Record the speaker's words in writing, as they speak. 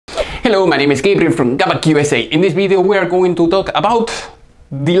Hello, my name is Gabriel from GabakUSA. In this video we are going to talk about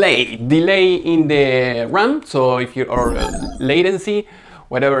delay in the RAM. So if you or latency,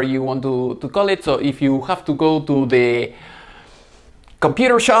 whatever you want to call it. So if you have to go to the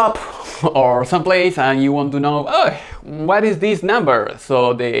computer shop or someplace and you want to know, oh, what is this number?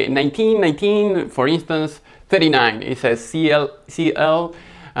 So the 1919, for instance, 39, it says CL,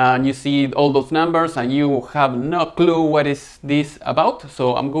 and you see all those numbers and you have no clue what is this about.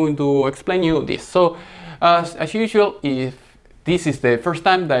 So I'm going to explain you this. So as usual, if this is the first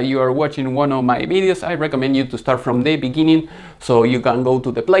time that you are watching one of my videos, I recommend you to start from the beginning. So you can go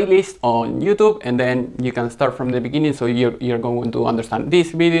to the playlist on YouTube and then you can start from the beginning, so you're going to understand.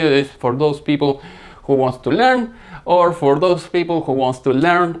 This video is for those people who wants to learn, or for those people who wants to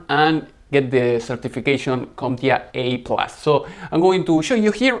learn and get the certification CompTIA A+. So I'm going to show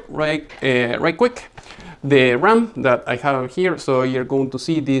you here right quick the RAM that I have here. So you're going to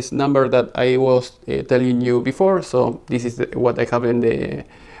see this number that I was telling you before. So this is what I have in the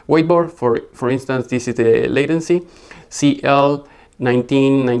whiteboard. For instance, this is the latency, CL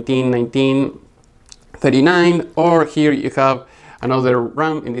 19191939, or here you have another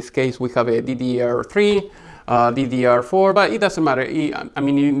RAM. In this case we have a DDR3, DDR4, but it doesn't matter. I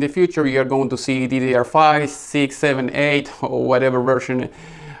mean, in the future you are going to see DDR5, 6, 7, 8, or whatever version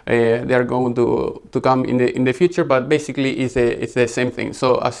they are going to come in the future, but basically it's the same thing.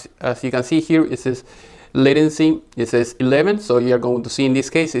 So as you can see here, it says latency, it says 11. So you are going to see in this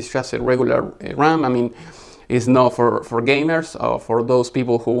case it's just a regular RAM. I mean, it's not for gamers or for those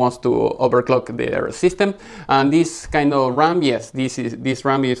people who wants to overclock their system. And this kind of RAM, yes, this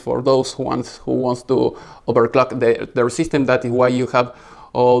RAM is for those who wants to overclock their system. That is why you have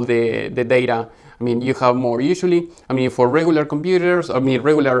all the data. I mean, you have more usually. I mean, for regular computers, I mean,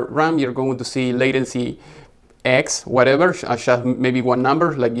 regular RAM, you're going to see latency X, whatever, just maybe one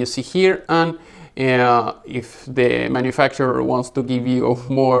number like you see here. And if the manufacturer wants to give you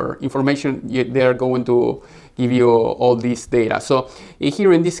more information, they're going to give you all this data. So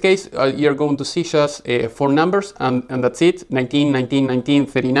here in this case, you're going to see just 4 numbers, and that's it, 19, 19, 19,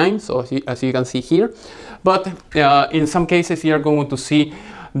 39. So as you can see here. But in some cases, you're going to see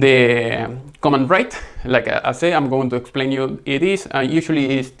the command rate. Like I say, I'm going to explain you it is.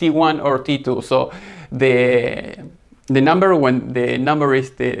 Usually it's T1 or T2. So the number, when the number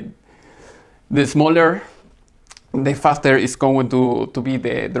is the smaller, the faster is going to be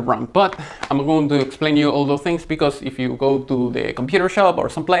the RAM. But I'm going to explain you all those things, because if you go to the computer shop or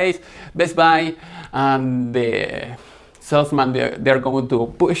someplace, Best Buy, and the salesman, they're going to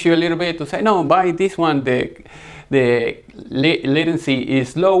push you a little bit to say, no, buy this one, the latency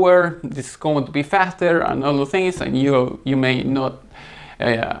is lower, this is going to be faster, and all those things, and you may not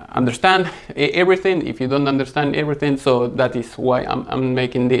understand everything if you don't understand everything. So that is why I'm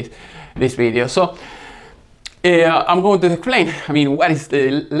making this video. So I'm going to explain, I mean, what is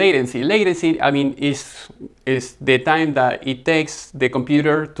the latency? Latency, I mean, is the time that it takes the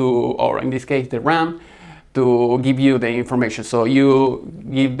computer to, or in this case the RAM, to give you the information. So you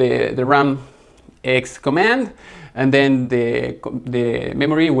give the RAM X command, and then the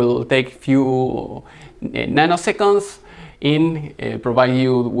memory will take few nanoseconds in provide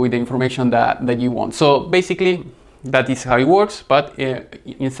you with the information that you want. So basically that is how it works. But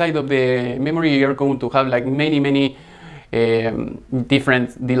inside of the memory you're going to have like many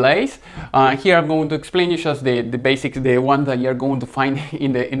different delays. Here I'm going to explain you just the basics, the one that you're going to find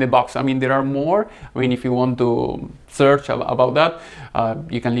in the box. I mean, there are more. I mean, if you want to search about that,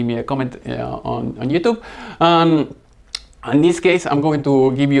 you can leave me a comment on YouTube. In this case, I'm going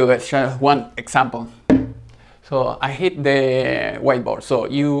to give you one example. So I hit the whiteboard. So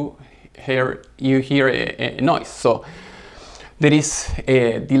you hear a noise. So there is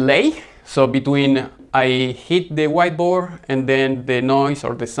a delay. So between I hit the whiteboard and then the noise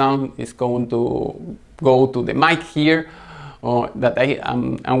or the sound is going to go to the mic here, or that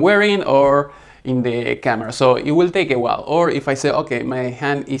I'm wearing, or in the camera. So it will take a while. Or if I say, okay, my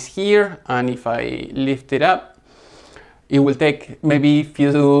hand is here, and if I lift it up, it will take maybe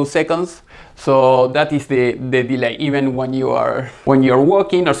few seconds. So that is the delay. Even when you're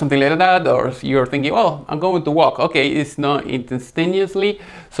walking or something like that, or you're thinking, oh, I'm going to walk. Okay, it's not instantaneously.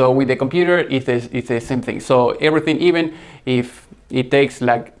 So with the computer, it's the same thing. So everything, even if it takes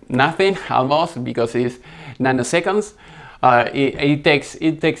like nothing almost, because it's nanoseconds, it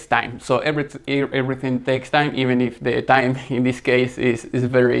takes time. So everything takes time, even if the time in this case is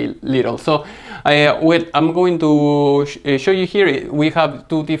very little. So what I'm going to show you here, we have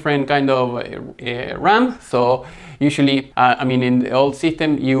two different kind of RAM. So usually, I mean, in the old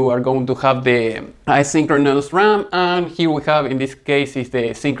system, you are going to have the asynchronous RAM, and here we have, in this case, is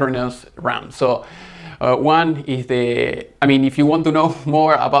the synchronous RAM. So one is the, I mean, if you want to know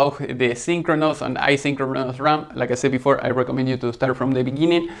more about the synchronous and asynchronous RAM, like I said before, I recommend you to start from the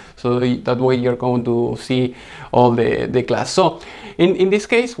beginning, so that way you're going to see all the class. So in this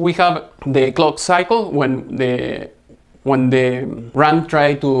case, we have the clock cycle when the RAM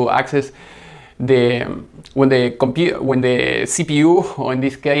try to access when the CPU, or in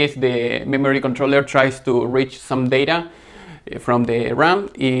this case the memory controller, tries to reach some data from the RAM.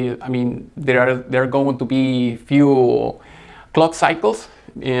 I mean, there are going to be few clock cycles,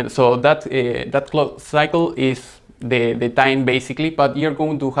 and so that clock cycle is the time basically, but you're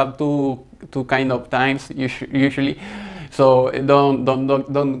going to have two kind of times usually. So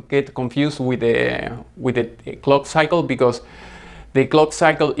don't get confused with the clock cycle, because the clock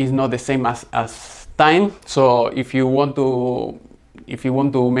cycle is not the same as time. So if you want to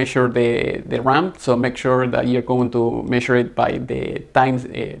measure the RAM, so make sure that you're going to measure it by the times,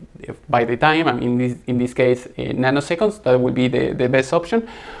 by the time. I mean, in this case, nanoseconds. That will be the best option.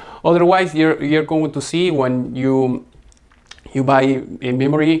 Otherwise, you're going to see when you buy a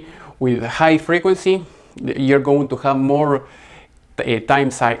memory with high frequency, you're going to have more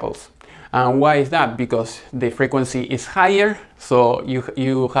time cycles. And why is that? Because the frequency is higher, so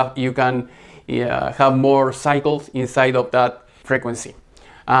you can have more cycles inside of that frequency.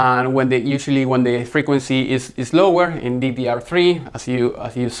 And usually when the frequency is lower in DDR3, as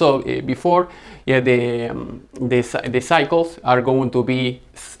you saw before, yeah, the cycles are going to be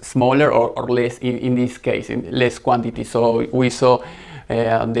smaller or less, in this case, in less quantity. So we saw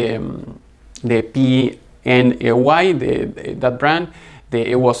the PNY, that brand.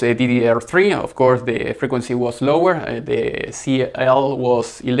 It was a DDR3. Of course, the frequency was lower. The CL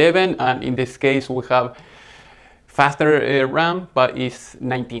was 11, and in this case we have faster RAM, but it's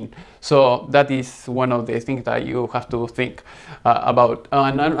 19. So that is one of the things that you have to think about.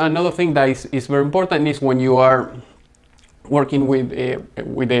 Another thing that is very important is when you are working with a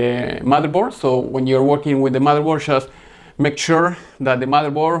motherboard. So when you're working with the motherboard, just make sure that the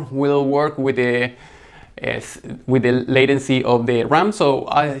motherboard will work with the latency of the RAM. So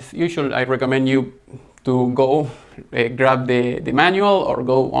as usual, I recommend you to go grab the manual, or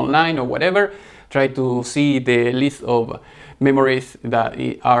go online or whatever. Try to see the list of memories that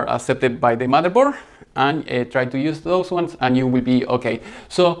are accepted by the motherboard, and try to use those ones, and you will be okay.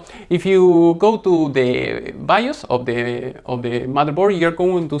 So if you go to the BIOS of the motherboard, you're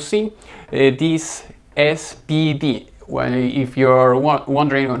going to see this SPD. Well, if you're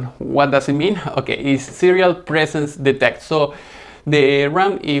wondering what does it mean, okay, it's serial presence detect. So the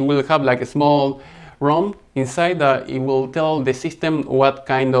RAM, it will have like a small ROM inside that it will tell the system what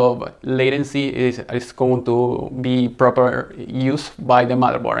kind of latency is going to be proper used by the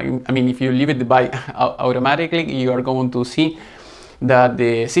motherboard. I mean, if you leave it by automatically, you are going to see that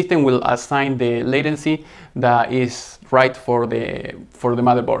the system will assign the latency that is right for the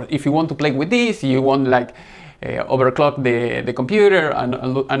motherboard. If you want to play with this, you want like overclock the computer and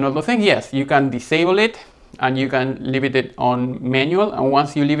another thing, yes, you can disable it and you can leave it on manual. And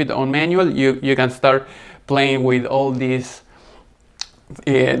once you leave it on manual, you can start playing with all these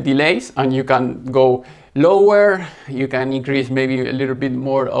delays, and you can go lower, you can increase maybe a little bit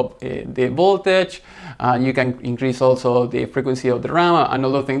more of the voltage, you can increase also the frequency of the RAM,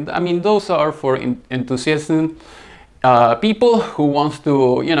 another thing. I mean, those are for enthusiastic people who wants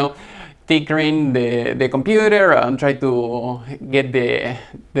to, you know, tinkering the computer and try to get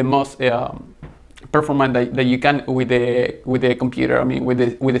the most performance that you can with the computer. I mean, with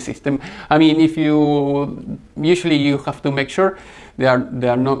the system. I mean, if you usually you have to make sure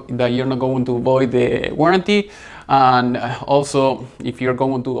that you're not going to void the warranty, and also if you're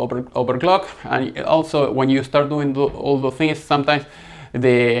going to overclock, and also when you start doing all the things, sometimes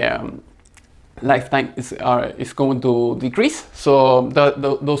the lifetime is going to decrease. So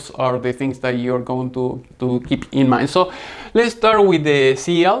those are the things that you're going to keep in mind. So let's start with the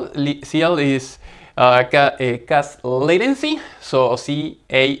CL. CL is CAS latency, so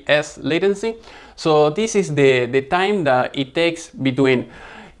CAS latency. So this is the time that it takes between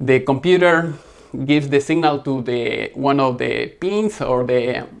the computer gives the signal to one of the pins or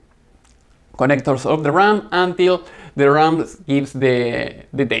the connectors of the RAM until the RAM gives the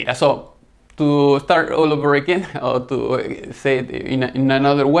data. So to start all over again, or to say it in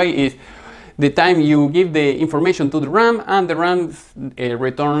another way, is the time you give the information to the RAM, and the RAM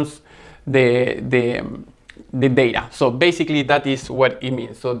returns the data. So basically that is what it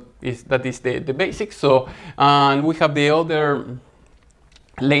means. So that is the basics. So and we have the other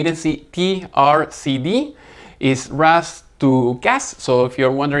latency, TRCD, is RAS to CAS. So if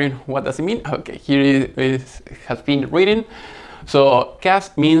you're wondering what does it mean, okay, here it has been written. So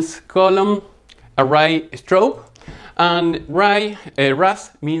CAS means column array strobe, and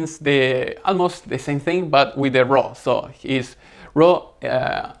RAS means almost the same thing but with the row. So it's row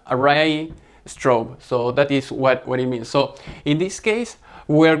array strobe. So that is what it means. So in this case,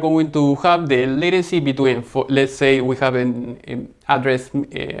 we're going to have the latency between, let's say we have an address,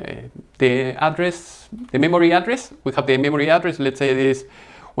 the memory address. We have the memory address, let's say it is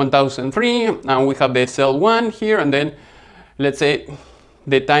 1003, and we have the cell 1 here, and then let's say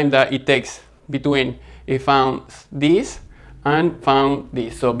the time that it takes between it found this and found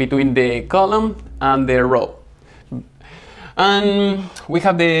this. So between the column and the row. And we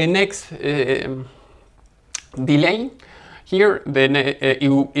have the next delay. Here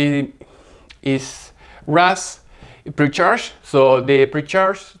it is RAS precharge. So the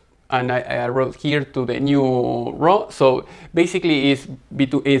precharge, and I wrote here to the new row. So basically is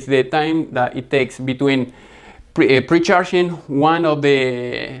the time that it takes between precharging one of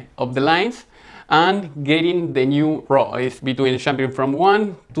the lines and getting the new row. Is between jumping from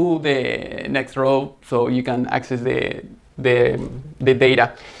one to the next row, so you can access the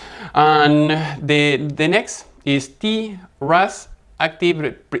data. And the next is TRAS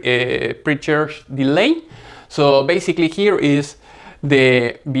active precharge delay. So basically here is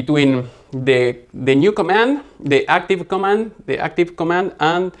between the new command, the active command,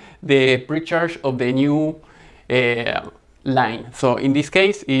 and the precharge of the new line. So in this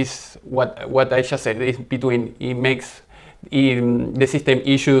case is what I just said, is between the system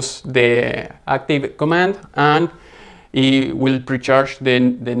issues the active command and it will precharge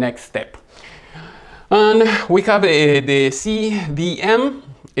the next step. And we have the CDM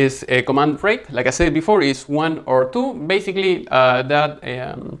is a command rate. Like I said before, is 1 or 2. Basically that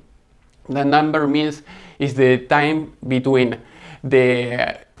number means is the time between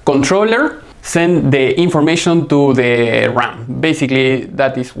the controller send the information to the RAM. Basically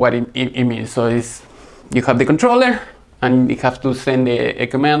that is what it means. So you have the controller and you have to send a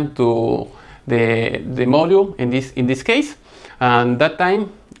command to the module in this case, and that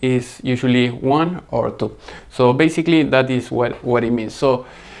time is usually 1 or 2. So basically that is what it means. So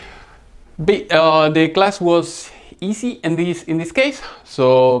the class was easy in this case.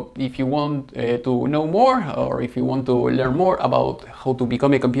 So if you want to know more, or if you want to learn more about how to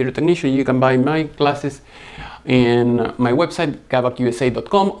become a computer technician, you can buy my classes in my website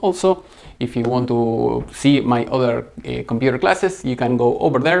GabakUSA.com. Also, if you want to see my other computer classes, you can go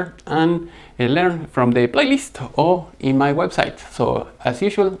over there and learn from the playlist or in my website. So as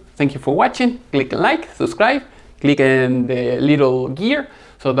usual, thank you for watching. Click like, subscribe, click on the little gear,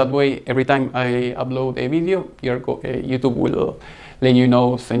 so that way every time I upload a video, YouTube will let you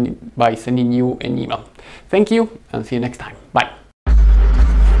know by sending you an email. Thank you and see you next time. Bye.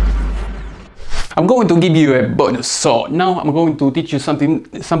 I'm going to give you a bonus. So now I'm going to teach you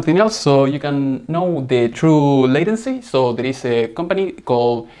something else so you can know the true latency. So there is a company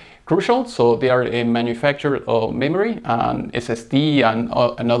called Crucial. So they are a manufacturer of memory and SSD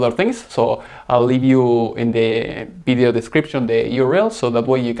and other things. So I'll leave you in the video description the URL, so that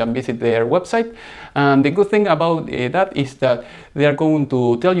way you can visit their website. And the good thing about that is that they are going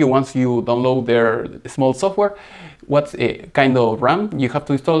to tell you once you download their small software what kind of RAM you have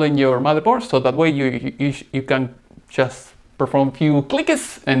to install in your motherboard, so that way you can just perform a few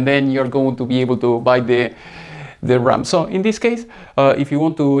clicks and then you're going to be able to buy the RAM. So in this case, if you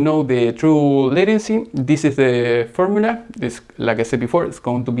want to know the true latency, this is the formula. This, like I said before, it's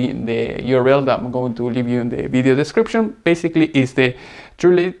going to be in the URL that I'm going to leave you in the video description. Basically, is the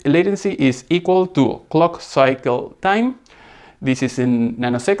true latency is equal to clock cycle time. This is in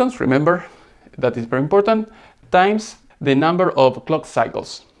nanoseconds, remember, that is very important, times the number of clock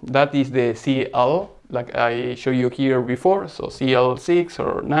cycles. That is the CL, like I showed you here before, so CL6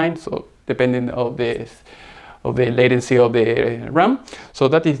 or 9, so depending of the latency of the RAM. So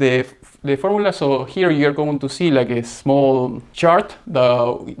that is the formula. So here you're going to see like a small chart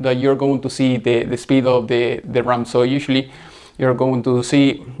that you're going to see the speed of the RAM. So usually you're going to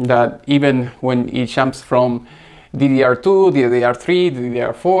see that even when it jumps from DDR2, DDR3,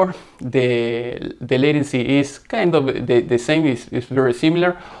 DDR4, the latency is kind of the same, is very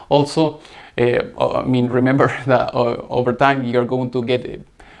similar. Also, I mean, remember that over time you're going to get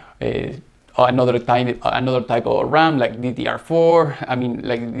another type of RAM like DDR4, I mean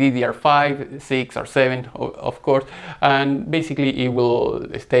like DDR5, 6 or 7 of course, and basically it will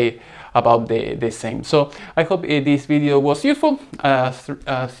stay about the same. So I hope this video was useful as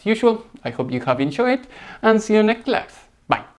usual. I hope you have enjoyed, and see you next class. Bye.